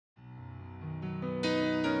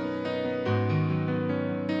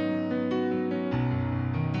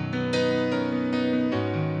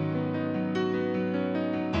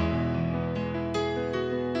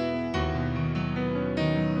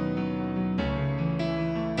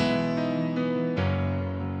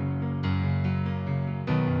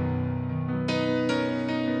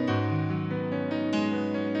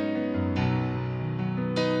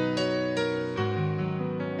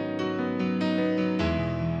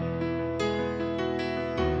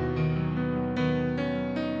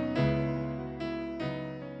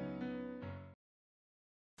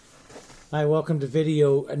Hi, welcome to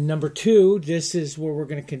video number 2. This is where we're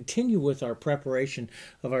going to continue with our preparation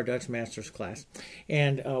of our Dutch Masters class.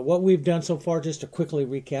 And what we've done so far, just to quickly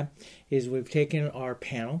recap, is we've taken our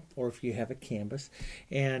panel, or if you have a canvas,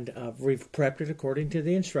 and we've prepped it according to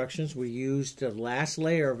the instructions. We used the last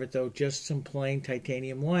layer of it, though, just some plain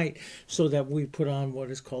titanium white, so that we put on what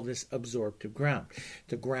is called this absorptive ground.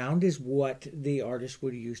 The ground is what the artist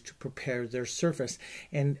would use to prepare their surface,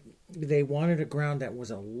 and they wanted a ground that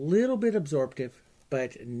was a little bit absorptive,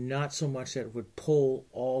 but not so much that it would pull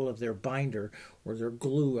all of their binder or their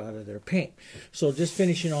glue out of their paint. So just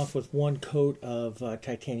finishing off with one coat of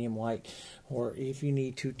titanium white, or if you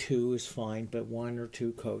need to, 2 is fine, but 1 or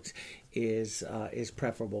 2 coats is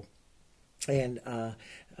preferable. And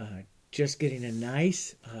just getting a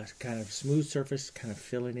nice kind of smooth surface, kind of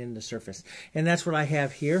filling in the surface. And that's what I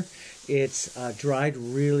have here. It's dried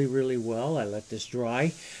really, really well. I let this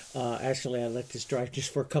dry. Actually, I let this dry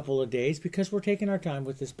just for a couple of days because we're taking our time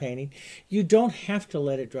with this painting. You don't have to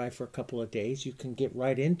let it dry for a couple of days. You can get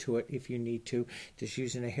right into it if you need to, just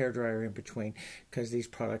using a hairdryer in between, because these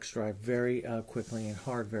products dry very quickly and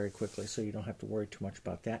hard very quickly, so you don't have to worry too much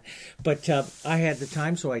about that. But I had the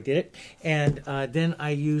time, so I did it. And then I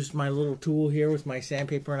used my little tool here with my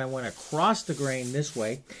sandpaper, and I went across the grain this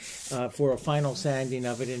way for a final sanding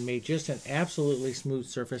of it, and made just an absolutely smooth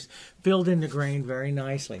surface, filled in the grain very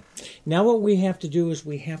nicely. Now what we have to do is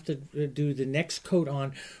we have to do the next coat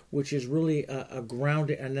on, which is really a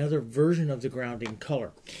grounding, another version of the grounding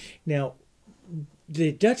color. Now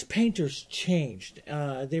the Dutch painters changed.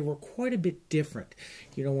 They were quite a bit different.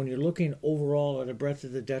 You know, when you're looking overall at the breadth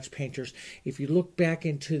of the Dutch painters, if you look back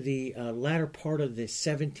into the latter part of the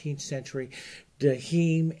 17th century, De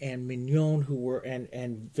Heem and Mignon, who were,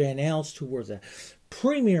 and Van Elst, who were the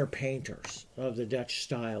premier painters of the Dutch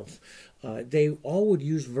styles, they all would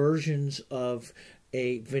use versions of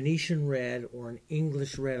a Venetian red or an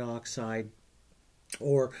English red oxide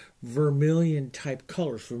or vermilion type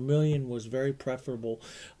colors. Vermilion was very preferable,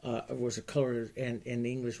 was a color, and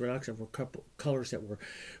the English red oxide were colors that were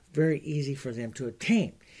very easy for them to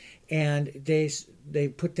attain. And they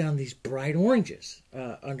put down these bright oranges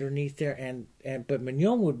underneath there, but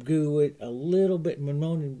Mignon would do it a little bit.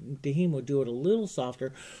 Mignon and De Heem would do it a little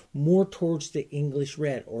softer, more towards the English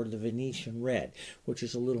red or the Venetian red, which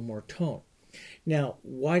is a little more toned. Now,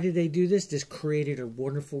 why did they do this? This created a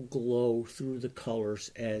wonderful glow through the colors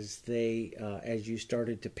as you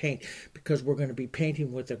started to paint, because we're going to be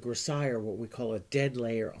painting with a grisaille, or what we call a dead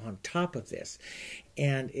layer, on top of this,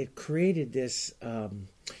 and it created this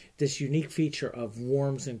this unique feature of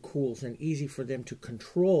warms and cools, and easy for them to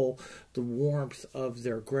control the warmth of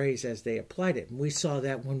their grays as they applied it. And we saw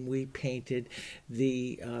that when we painted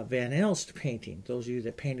the Van Elst painting. Those of you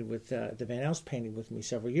that painted with the Van Elst painting with me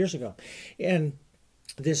several years ago. And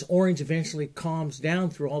this orange eventually calms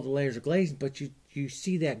down through all the layers of glazing, but you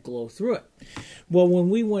see that glow through it. Well, when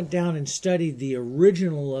we went down and studied the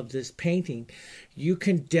original of this painting, you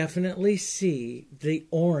can definitely see the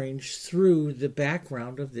orange through the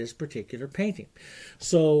background of this particular painting.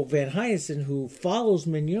 So Van Heysen, who follows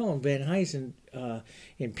Mignon, Van Heysen,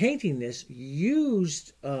 in painting this,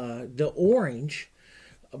 used the orange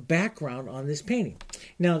background on this painting.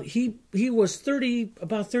 Now, he was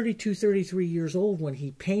about 32, 33 years old when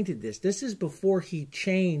he painted this. This is before he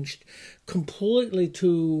changed completely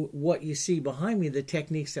to what you see behind me, the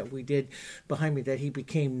techniques that we did behind me that he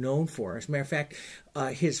became known for. As a matter of fact,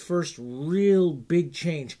 his first real big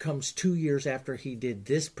change comes 2 years after he did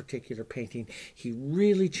this particular painting. He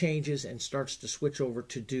really changes and starts to switch over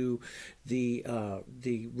to do the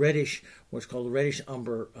reddish, what's called the reddish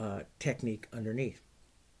umber technique underneath.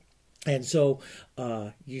 And so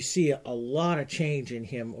you see a lot of change in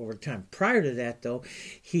him over time. Prior to that, though,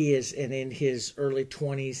 he is, and in his early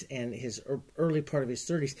 20s and his early part of his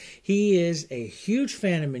 30s, he is a huge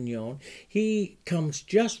fan of Mignon. He comes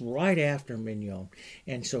just right after Mignon.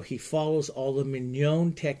 And so he follows all the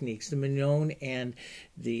Mignon techniques, the Mignon and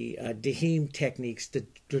the De Heem techniques, the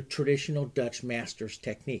traditional Dutch masters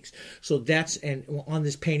techniques. So that's, and on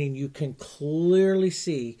this painting, you can clearly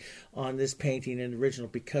see on this painting in the original,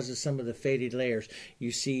 because of some of the faded layers,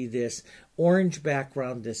 you see this orange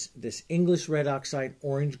background, this English red oxide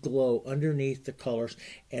orange glow underneath the colors,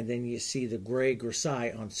 and then you see the gray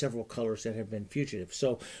grisaille on several colors that have been fugitive.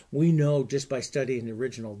 So we know just by studying the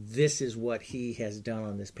original, this is what he has done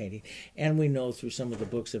on this painting. And we know through some of the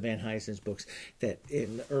books of Van Heysen's books that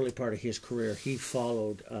in the early part of his career, he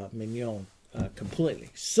followed Mignon completely.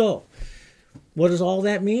 So What does all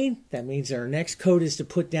that mean? That means our next coat is to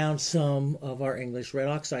put down some of our English red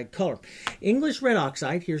oxide color. English red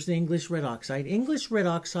oxide, here's the English red oxide. English red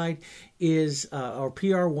oxide is our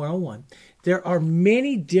PR 101. There are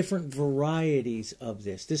many different varieties of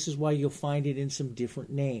this. This is why you'll find it in some different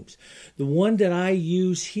names. The one that I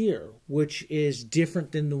use here, which is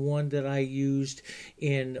different than the one that I used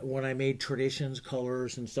in when I made traditions,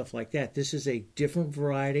 colors, and stuff like that. This is a different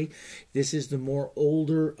variety. This is the more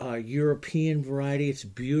older European variety. It's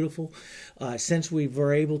beautiful. Since we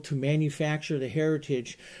were able to manufacture the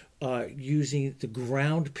heritage using the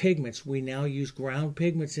ground pigments, we now use ground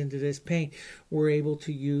pigments into this paint. We're able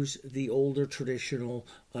to use the older traditional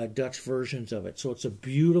Dutch versions of it. So it's a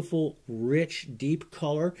beautiful, rich, deep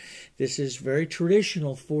color. This is very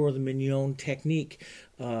traditional for the mignon technique,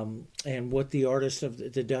 and what the artists of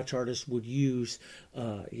the Dutch artists would use,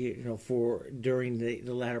 for during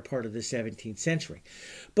the latter part of the 17th century.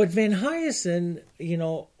 But Van Hyasen,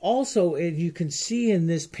 also you can see in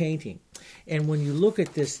this painting, and when you look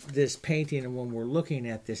at this painting, and when we're looking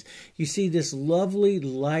at this, you see this lovely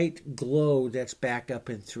light glow that's back up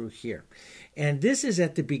and through here. And this is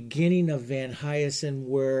at the beginning of Van Hyasen,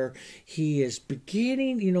 where he is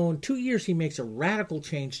beginning, in 2 years he makes a radical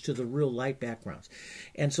change to the real light backgrounds.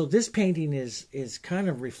 And so this painting is kind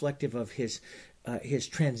of reflective of his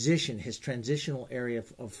transitional area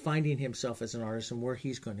of finding himself as an artist and where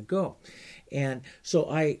he's going to go. And so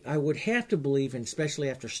I would have to believe, and especially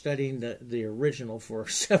after studying the original for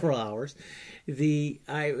several hours,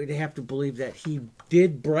 I would have to believe that he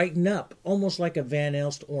did brighten up, almost like a Van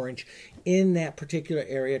Elst orange, in that particular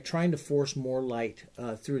area, trying to force more light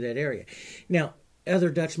through that area. Now,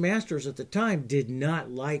 other Dutch masters at the time did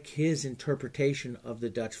not like his interpretation of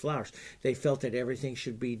the Dutch flowers. They felt that everything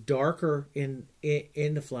should be darker in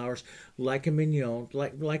the flowers, like a mignon,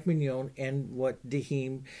 like mignon, and what De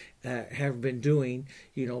Heem have been doing,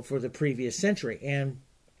 for the previous century. And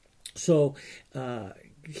so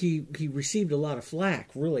he received a lot of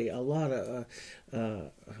flack, really, a lot of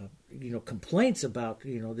complaints about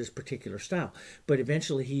this particular style. But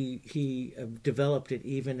eventually he developed it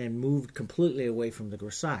even and moved completely away from the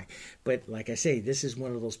grisaille. But like I say, this is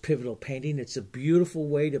one of those pivotal paintings. It's a beautiful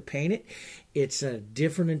way to paint it. It's a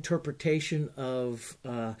different interpretation of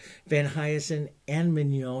Van Hyasen and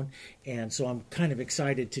mignon, and so I'm kind of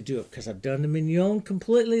excited to do it because I've done the mignon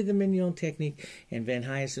completely, the mignon technique, and Van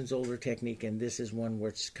Hyasen's older technique, and this is one where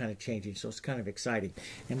it's kind of changing, so it's kind of exciting.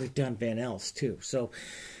 And we've done Van Elst too. So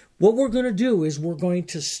what we're going to do is we're going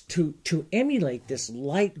to emulate this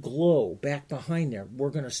light glow back behind there. We're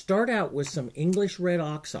going to start out with some English red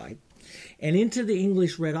oxide. And into the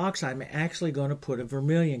English red oxide, I'm actually going to put a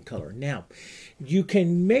vermilion color. Now, you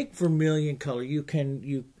can make vermilion color. You can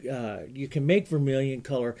make vermilion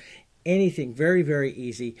color anything very, very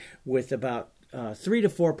easy with about 3 to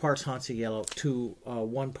 4 parts Hansa yellow to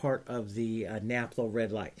 1 part of the naphtha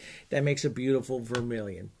red light. That makes a beautiful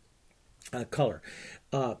vermilion color.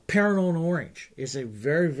 Paranone orange is a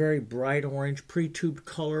very, very bright orange pre-tubed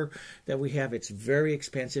color that we have. It's very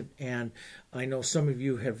expensive, and I know some of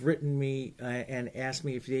you have written me and asked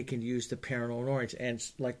me if they can use the Paranone orange, and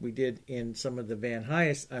like we did in some of the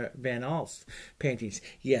Van Elst paintings,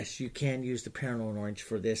 yes, you can use the Paranone orange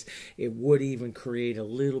for this. It would even create a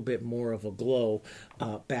little bit more of a glow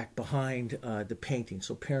back behind the painting,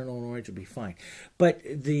 so Paranone orange would be fine. But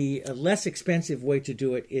the less expensive way to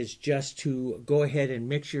do it is just to go ahead and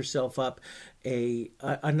mix yourself up a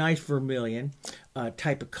nice vermilion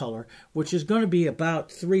type of color, which is going to be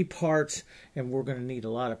about 3 parts, and we're going to need a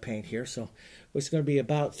lot of paint here, so it's going to be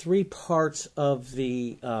about 3 parts of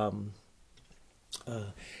the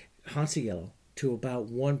Hansa yellow to about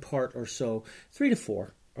 1 part or so, 3 to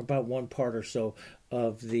 4, about 1 part or so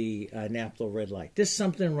of the naphtha red light. This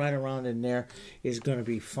something right around in there is going to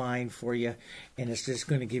be fine for you, and it's just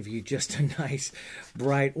going to give you just a nice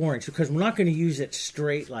bright orange, because we're not going to use it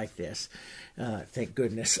straight like this. Thank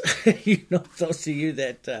goodness. Those of you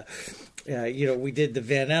that we did the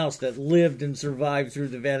Van Elst, that lived and survived through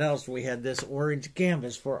the Van Elst, we had this orange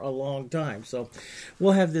canvas for a long time. So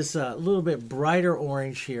we'll have this little bit brighter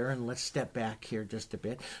orange here, and let's step back here just a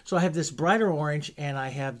bit. So I have this brighter orange, and I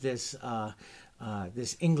have this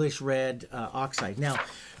this English red oxide. Now,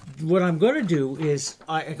 what I'm going to do is,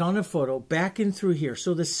 on a photo, back in through here.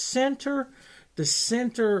 So the center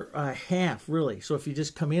half, really. So if you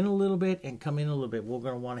just come in a little bit and come in a little bit, we're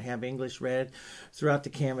going to want to have English red throughout the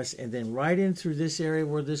canvas, and then right in through this area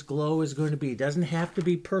where this glow is going to be. It doesn't have to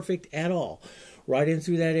be perfect at all. Right in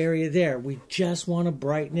through that area there, we just want to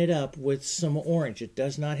brighten it up with some orange. It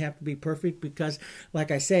does not have to be perfect because, like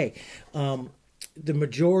I say, the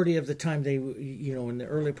majority of the time they, you know, in the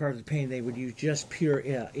early part of the painting, they would use just pure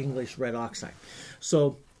English red oxide.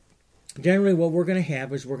 So generally what we're going to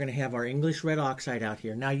have is we're going to have our English red oxide out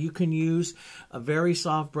here. Now you can use a very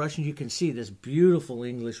soft brush, and you can see this beautiful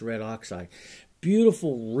English red oxide.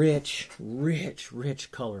 Beautiful, rich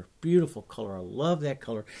color. Beautiful color. I love that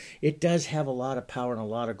color. It does have a lot of power and a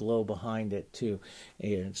lot of glow behind it too.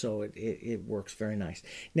 And so it works very nice.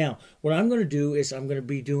 Now, what I'm going to do is I'm going to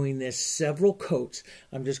be doing this several coats.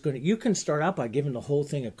 I'm just going to, you can start out by giving the whole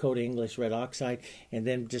thing a coat of English red oxide and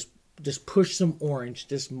then just push some orange,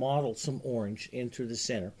 just model some orange in through the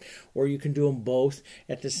center. Or you can do them both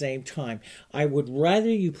at the same time. I would rather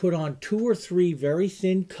you put on 2 or 3 very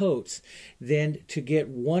thin coats than to get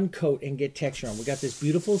one coat and get texture on. We got this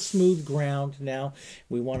beautiful smooth ground now.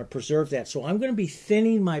 We want to preserve that. So I'm going to be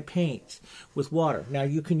thinning my paints with water. Now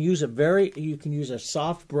you can use a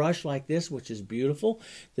soft brush like this, which is beautiful.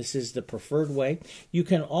 This is the preferred way. You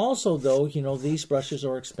can also, though, you know, these brushes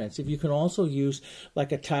are expensive. You can also use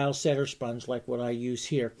like a tile setter sponge like what I use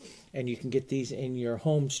here, and you can get these in your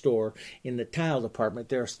home store in the tile department.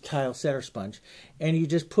 There's a tile setter sponge, and you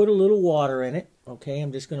just put a little water in it. Okay,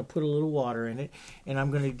 I'm just going to put a little water in it, and I'm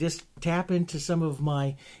going to just tap into some of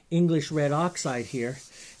my English red oxide here.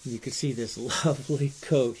 You can see this lovely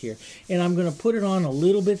coat here, and I'm going to put it on a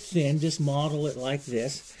little bit thin, just model it like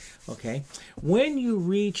this. Okay, when you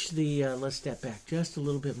reach the let's step back just a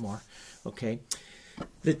little bit more. Okay,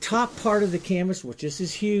 the top part of the canvas, which this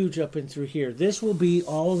is huge up and through here, this will be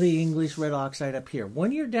all the English red oxide up here.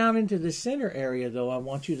 When you're down into the center area, though, I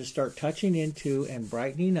want you to start touching into and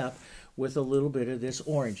brightening up with a little bit of this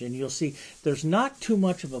orange. And you'll see there's not too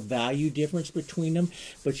much of a value difference between them,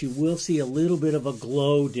 but you will see a little bit of a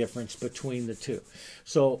glow difference between the two.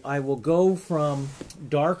 So I will go from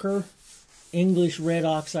darker English red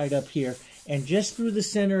oxide up here, and just through the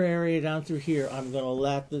center area down through here, I'm going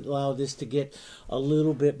to allow this to get a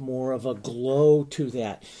little bit more of a glow to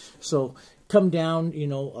that. So come down, you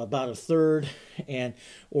know, about a third,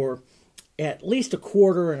 or at least a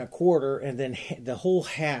quarter and a quarter, and then the whole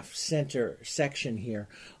half center section here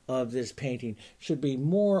of this painting should be a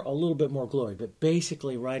little bit more glowy, but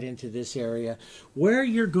basically right into this area where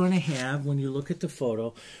you're going to have, when you look at the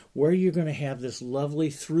photo, where you're going to have this lovely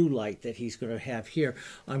through light that he's going to have here.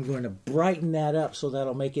 I'm going to brighten that up so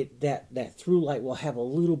that'll make it, that through light will have a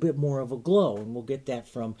little bit more of a glow, and we'll get that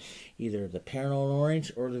from either the Paranol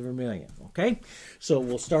Orange or the Vermilion. Okay, so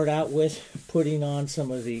we'll start out with putting on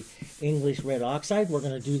some of the English red oxide. We're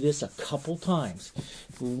going to do this a couple times.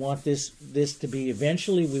 We want this to be,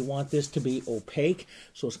 eventually we want this to be opaque,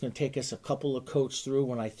 so it's going to take us a couple of coats through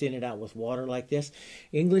when I thin it out with water like this.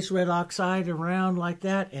 English red oxide around like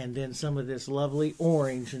that, and then some of this lovely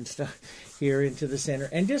orange and stuff here into the center,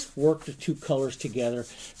 and just work the two colors together.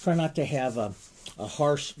 Try not to have a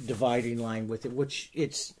harsh dividing line with it, which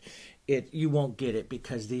you won't get it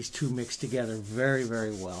because these two mix together very,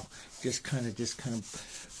 very well. Just kind of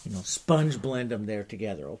you know, sponge blend them there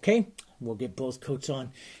together. Okay, we'll get both coats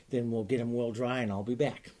on, then we'll get them well dry, and I'll be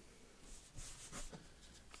back.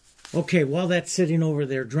 Okay, while that's sitting over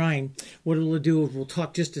there drying, what we'll do is we'll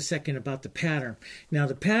talk just a second about the pattern. Now,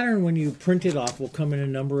 the pattern, when you print it off, will come in a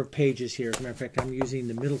number of pages here. As a matter of fact, I'm using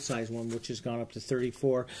the middle size one, which has gone up to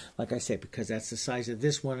 34, like I said, because that's the size of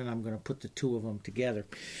this one, and I'm going to put the two of them together.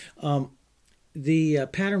 The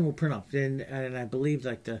pattern will print off, and I believe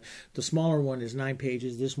like the smaller one is 9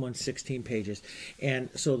 pages, this one's 16 pages, and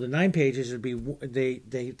so the 9 pages would be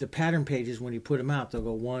the pattern pages. When you put them out, they'll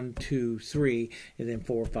go 1, 2, 3, and then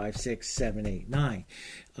 4, 5, 6, 7, 8, 9.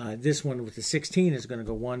 This one with the 16 is going to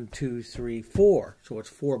go 1, 2, 3, 4, so it's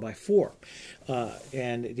 4 by 4,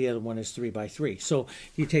 and the other one is 3 by 3. So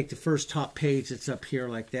you take the first top page that's up here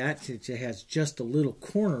like that. It has just a little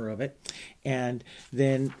corner of it, and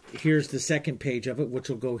then here's the second page of it, which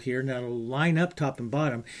will go here. Now it'll line up top and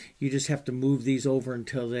bottom. You just have to move these over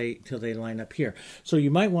until they line up here. So you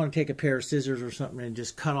might want to take a pair of scissors or something and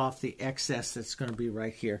just cut off the excess that's going to be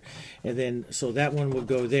right here, and then so that one will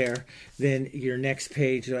go there. Then your next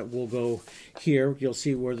page that will go here, you'll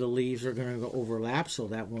see where the leaves are going to go overlap, so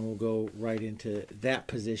that one will go right into that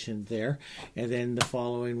position there, and then the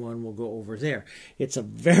following one will go over there. It's a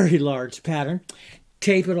very large pattern.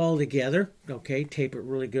 Tape it all together, okay? Tape it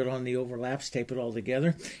really good on the overlaps, tape it all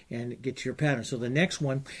together, and get your pattern. So the next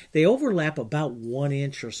one, they overlap about 1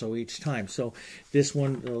 inch or so each time. So this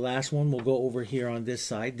one, the last one, will go over here on this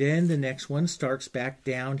side. Then the next one starts back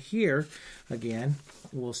down here again.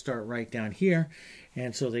 We'll start right down here,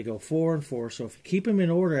 And so they go 4 and 4. So if you keep them in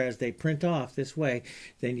order as they print off this way,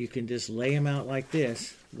 then you can just lay them out like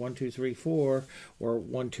this. 1, 2, 3, 4, or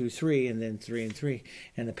 1, 2, 3, and then 3 and 3,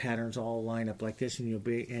 and the patterns all line up like this,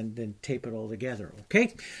 and then tape it all together.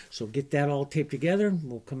 Okay, so get that all taped together.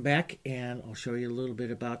 We'll come back and I'll show you a little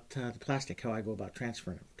bit about the plastic, how I go about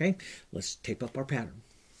transferring it. Okay, let's tape up our pattern.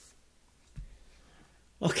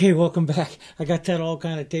 Okay, welcome back. I got that all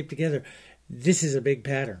kind of taped together. This is a big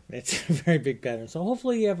pattern. It's a very big pattern. So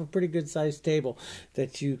hopefully you have a pretty good sized table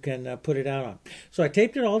that you can put it out on. So I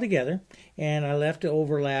taped it all together and I left the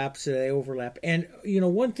overlaps. They overlap. And,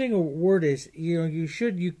 one thing, a word is,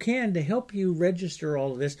 you can, to help you register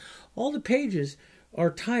all of this, all the pages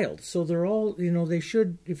are tiled. So they're all, they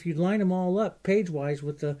should, if you line them all up page-wise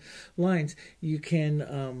with the lines, you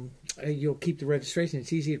can, you'll keep the registration.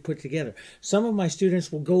 It's easy to put together. Some of my students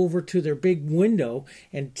will go over to their big window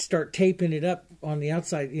and start taping it up on the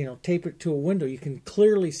outside, tape it to a window. You can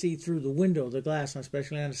clearly see through the window, the glass,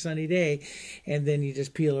 especially on a sunny day, and then you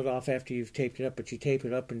just peel it off after you've taped it up, but you tape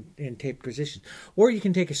it up in tape position. Or you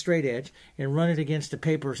can take a straight edge and run it against the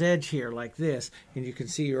paper's edge here like this, and you can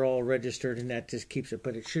see you're all registered, and that just keeps it.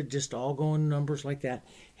 But it should just all go in numbers like that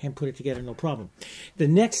and put it together, no problem. The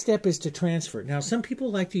next step is to transfer. Now, some people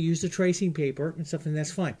like to use the tracing paper and stuff, and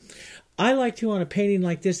that's fine. I like to, on a painting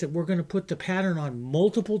like this, that we're going to put the pattern on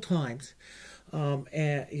multiple times.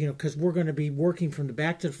 Because we're going to be working from the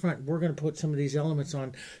back to the front. We're going to put some of these elements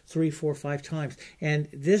on 3, 4, 5 times. And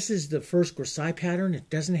this is the first grisaille pattern. It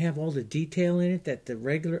doesn't have all the detail in it that the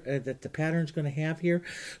that the pattern's going to have here.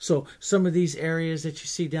 So some of these areas that you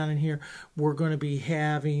see down in here, we're going to be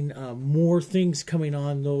having more things coming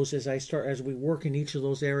on those as we work in each of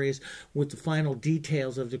those areas with the final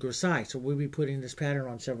details of the grisaille. So we'll be putting this pattern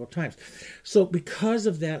on several times. So because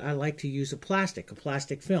of that, I like to use a plastic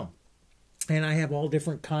film. And I have all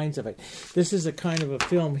different kinds of it. This is a kind of a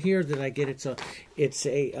film here that I get. It's a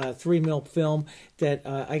 3mm film that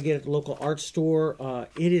I get at the local art store.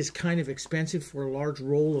 It is kind of expensive for a large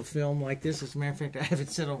roll of film like this. As a matter of fact, I have it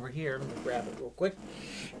set over here. Let me grab it real quick.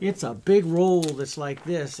 It's a big roll that's like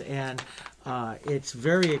this, and it's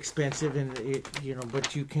very expensive. And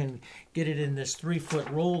but you can get it in this 3-foot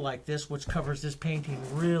roll like this, which covers this painting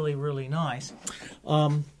really, really nice.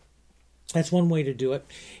 That's one way to do it.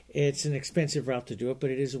 It's an expensive route to do it,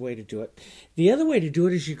 but it is a way to do it. The other way to do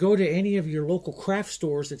it is you go to any of your local craft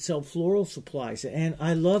stores that sell floral supplies. And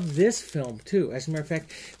I love this film, too. As a matter of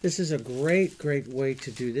fact, this is a great, great way to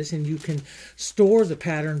do this. And you can store the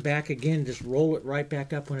pattern back again. Just roll it right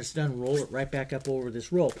back up. When it's done, roll it right back up over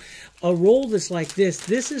this roll. A roll that's like this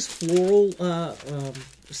is floral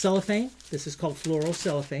cellophane. This is called floral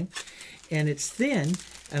cellophane. And it's thin,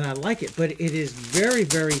 and I like it, but it is very,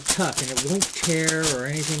 very tough, and it won't tear or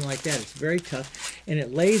anything like that. It's very tough, and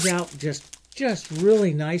it lays out just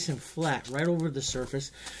really nice and flat right over the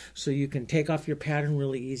surface, so you can take off your pattern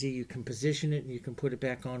really easy. You can position it, and you can put it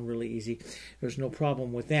back on really easy. There's no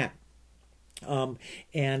problem with that.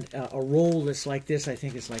 And a roll that's like this, I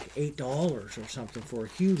think it's like $8 or something for a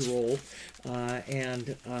huge roll.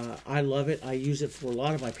 I love it. I use it for a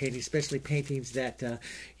lot of my paintings, especially paintings that,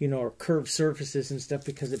 are curved surfaces and stuff,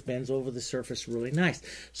 because it bends over the surface really nice.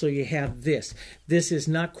 So you have this. This is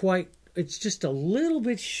not quite, it's just a little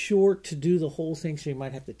bit short to do the whole thing, so you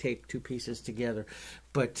might have to tape 2 pieces together.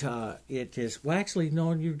 But it is, well, actually,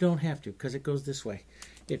 no, you don't have to, because it goes this way.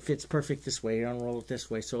 It fits perfect this way. You unroll it this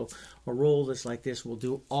way. So a roll that's like this will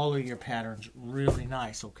do all of your patterns really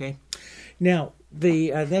nice, okay? Now,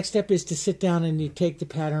 the next step is to sit down and you take the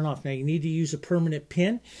pattern off. Now, you need to use a permanent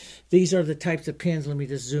pin. These are the types of pins. Let me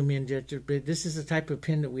just zoom in just a bit. This is the type of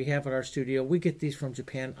pin that we have at our studio. We get these from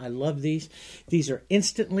Japan. I love these. These are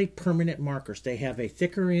instantly permanent markers. They have a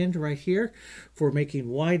thicker end right here for making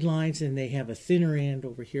wide lines, and they have a thinner end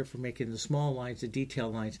over here for making the small lines, the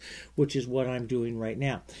detail lines, which is what I'm doing right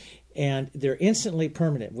now. And they're instantly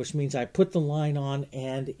permanent, which means I put the line on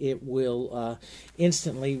and it will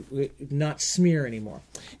instantly not smear anymore.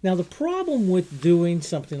 Now, the problem with doing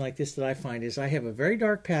something like this that I find is I have a very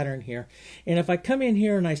dark pattern here, and if I come in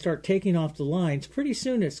here and I start taking off the lines, pretty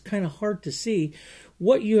soon it's kind of hard to see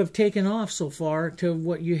what you have taken off so far to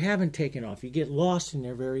what you haven't taken off. You get lost in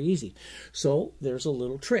there very easy. So there's a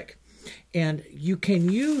little trick. And you can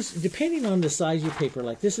use, depending on the size of your paper,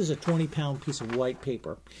 like this is a 20-pound piece of white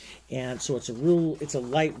paper. And so it's a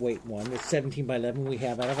lightweight one. It's 17 by 11 we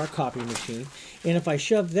have out of our copy machine. And if I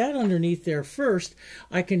shove that underneath there first,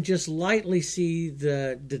 I can just lightly see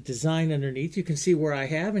the design underneath. You can see where I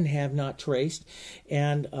have and have not traced.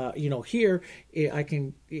 And, you know, here I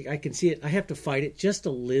can see it. I have to fight it just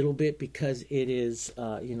a little bit because it is,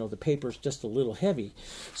 you know, the paper is just a little heavy.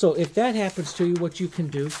 So if that happens to you, what you can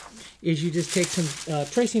do is you just take some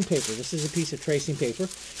tracing paper. This is a piece of tracing paper.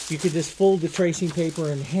 You could just fold the tracing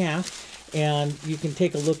paper in half, and you can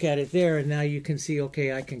take a look at it there, and now you can see,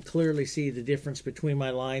 okay, I can clearly see the difference between my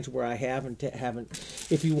lines where I haven't.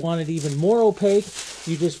 If you want it even more opaque,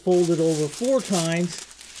 you just fold it over 4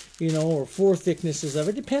 times, you know, or 4 thicknesses of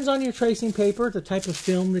it. Depends on your tracing paper, the type of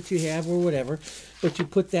film that you have or whatever. But you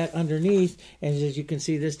put that underneath, and as you can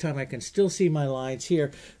see this time, I can still see my lines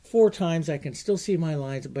here. 4 times I can still see my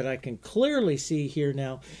lines, but I can clearly see here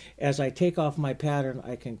now, as I take off my pattern,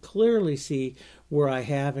 I can clearly see where I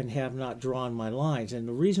have and have not drawn my lines. And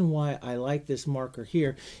the reason why I like this marker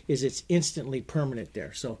here is it's instantly permanent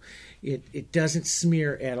there. So it doesn't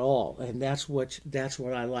smear at all. And that's what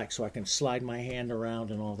I like. So I can slide my hand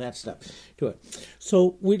around and all that stuff to it.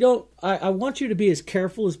 So I want you to be as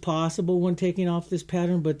careful as possible when taking off this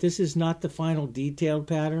pattern, but this is not the final detailed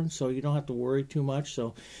pattern, so you don't have to worry too much.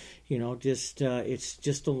 So, you know, just it's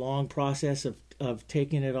just a long process of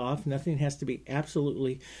taking it off. Nothing has to be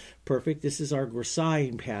absolutely perfect. This is our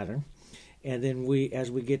grisaille pattern, and then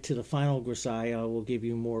as we get to the final grisaille, I will give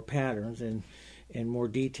you more patterns and more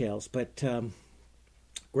details. But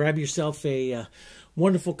grab yourself a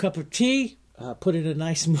wonderful cup of tea, put in a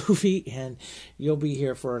nice movie, and you'll be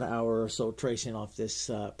here for an hour or so tracing off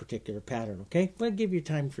this particular pattern, okay? But give you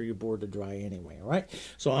time for your board to dry anyway, all right?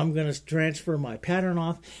 So I'm going to transfer my pattern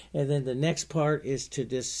off, and then the next part is to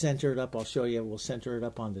just center it up. I'll show you. We'll center it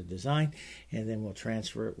up on the design, and then we'll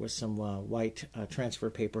transfer it with some white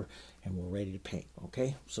transfer paper, and we're ready to paint,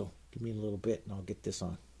 okay? So give me a little bit, and I'll get this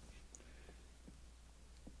on.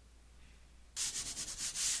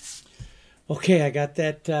 Okay, I got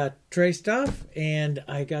that traced off, and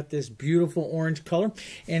I got this beautiful orange color.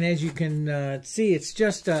 And as you can see, it's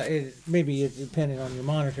just, maybe depending on your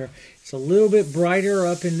monitor, it's a little bit brighter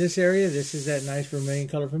up in this area. This is that nice vermilion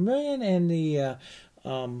color, vermilion, and the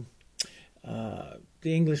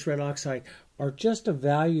English red oxide are just a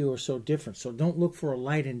value or so different. So don't look for a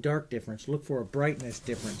light and dark difference. Look for a brightness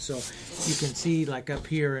difference. So you can see like up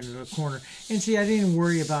here in the corner. And see, I didn't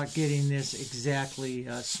worry about getting this exactly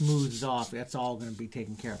smoothed off. That's all going to be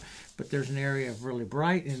taken care of. But there's an area of really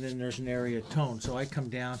bright, and then there's an area of tone. So I come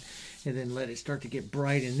down and then let it start to get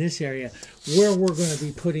bright in this area where we're going to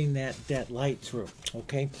be putting that light through.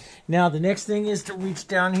 Okay. Now the next thing is to reach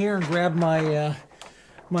down here and grab my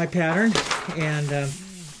my pattern and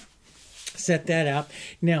set that out.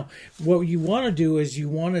 Now, what you want to do is you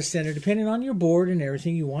want to center, depending on your board and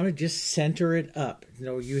everything, you want to just center it up. You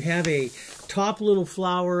know, you have a top little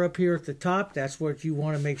flower up here at the top. That's what you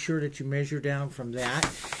want to make sure that you measure down from that.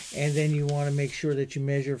 And then you want to make sure that you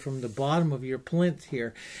measure from the bottom of your plinth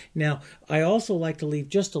here. Now, I also like to leave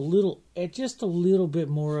just a little bit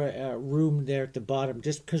more room there at the bottom,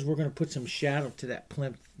 just because we're going to put some shadow to that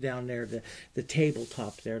plinth down there, the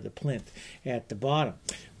tabletop there, the plinth at the bottom.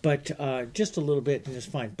 But just a little bit and it's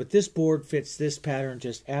fine. But this board fits this pattern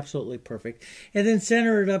just absolutely perfect. And then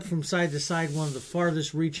center it up from side to side. One of the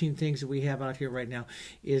farthest reaching things that we have out here right now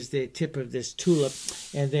is the tip of this tulip.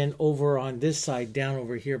 And then over on this side, down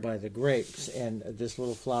over here by the grapes and this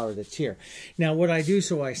little flower that's here. Now what I do,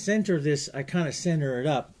 so I center this, I kind of center it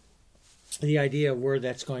up, the idea of where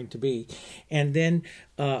that's going to be, and then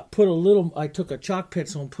put a little, I took a chalk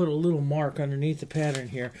pencil and put a little mark underneath the pattern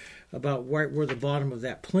here about right where the bottom of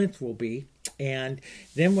that plinth will be. And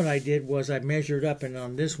then what I did was I measured up, and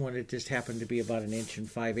on this one it just happened to be about 1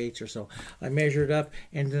 5/8 inches or so. I measured up,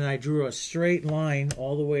 and then I drew a straight line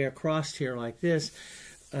all the way across here like this.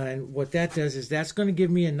 And what that does is that's going to give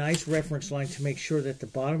me a nice reference line to make sure that the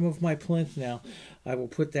bottom of my plinth now, I will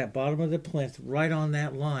put that bottom of the plinth right on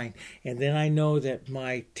that line. And then I know that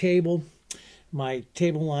my table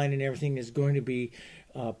line and everything is going to be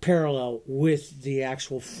parallel with the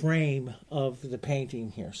actual frame of the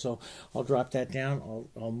painting here. So I'll drop that down.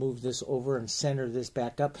 I'll move this over and center this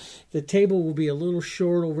back up. The table will be a little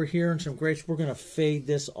short over here and some grapes. We're going to fade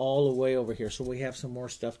this all the way over here, so we have some more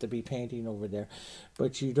stuff to be painting over there.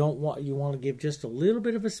 But you want to give just a little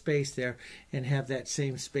bit of a space there and have that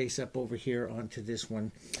same space up over here onto this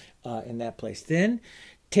one in that place. Then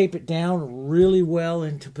tape it down really well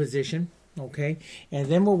into position. Okay, and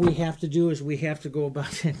then what we have to do is we have to go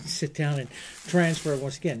about and sit down and transfer it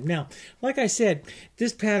once again. Now, like I said,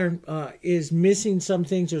 this pattern is missing some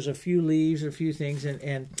things. There's a few leaves, a few things,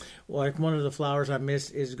 and like one of the flowers I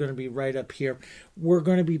missed is going to be right up here. We're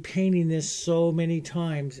going to be painting this so many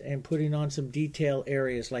times and putting on some detail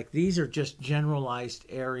areas. Like these are just generalized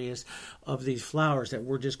areas of these flowers that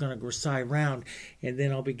we're just going to grisaille around, and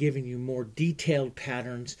then I'll be giving you more detailed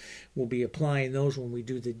patterns. We'll be applying those when we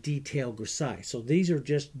do the detailed grisaille. So these are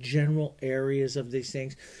just general areas of these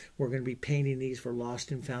things. We're going to be painting these for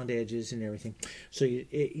lost and found edges and everything. So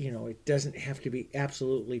it doesn't have to be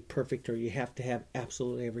absolutely perfect, or you have to have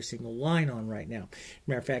absolutely every single line on right now.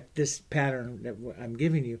 Matter of fact, this pattern that I'm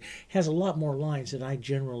giving you has a lot more lines than I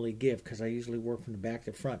generally give, because I usually work from the back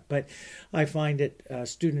to front. But I find that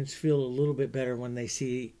students feel a little bit better when they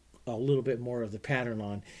see a little bit more of the pattern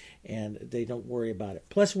on, and they don't worry about it.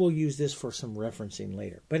 Plus, we'll use this for some referencing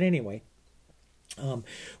later. But anyway,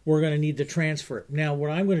 we're going to need to transfer it. Now,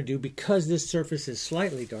 what I'm going to do, because this surface is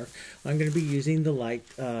slightly dark, I'm going to be using the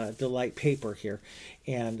light paper here,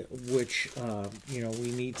 and which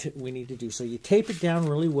we need to do. So you tape it down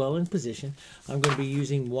really well in position. I'm going to be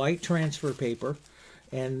using white transfer paper,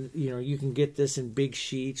 and you can get this in big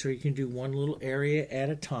sheets, or you can do one little area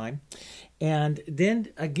at a time. And then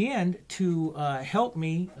again, to help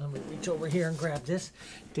me, I'm going to reach over here and grab this,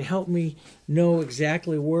 to help me know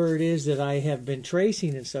exactly where it is that I have been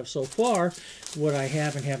tracing and stuff so far, what I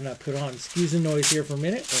have and have not put on. Excuse the noise here for a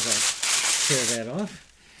minute as I tear that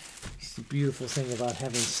off. It's the beautiful thing about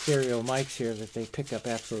having stereo mics here, that they pick up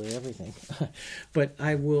absolutely everything. But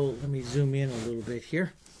let me zoom in a little bit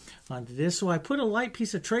here onto this. So I put a light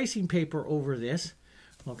piece of tracing paper over this,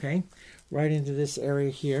 okay, right into this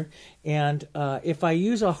area here. And if I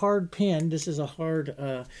use a hard pen, this is a hard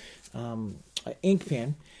ink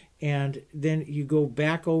pen, and then you go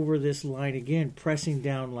back over this line again, pressing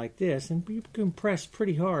down like this, and you can press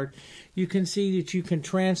pretty hard. You can see that you can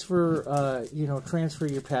transfer, transfer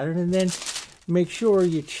your pattern, and then make sure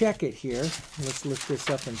you check it here. Let's lift this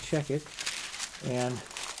up and check it, and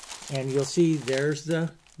you'll see there's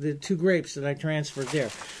the two grapes that I transferred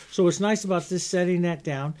there. So what's nice about this, setting that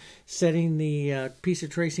down, setting the piece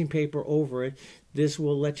of tracing paper over it, this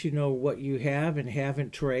will let you know what you have and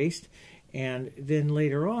haven't traced. And then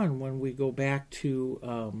later on, when we go back to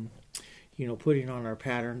putting on our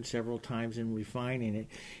pattern several times and refining it,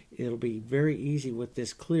 it'll be very easy with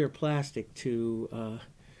this clear plastic to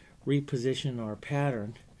reposition our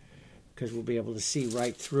pattern, because we'll be able to see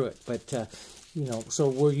right through it. But so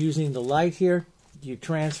we're using the light here. You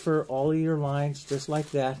transfer all of your lines just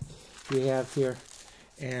like that you have here,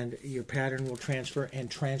 and your pattern will transfer, and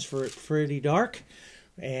transfer it pretty dark.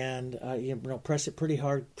 And press it pretty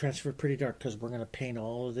hard, transfer it pretty dark, because we're going to paint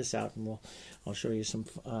all of this out, and I'll show you some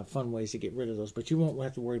fun ways to get rid of those. But you won't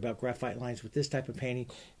have to worry about graphite lines with this type of painting.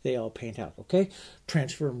 They all paint out, okay?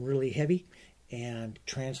 Transfer them really heavy, and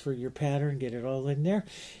transfer your pattern, get it all in there,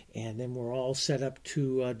 and then we're all set up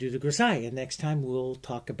to do the grisaille. And next time we'll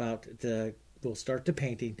talk about we'll start the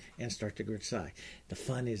painting and start the grisaille. The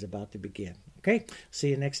fun is about to begin. Okay, see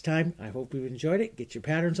you next time. I hope you enjoyed it. Get your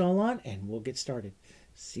patterns all on, and we'll get started.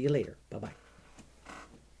 See you later. Bye-bye.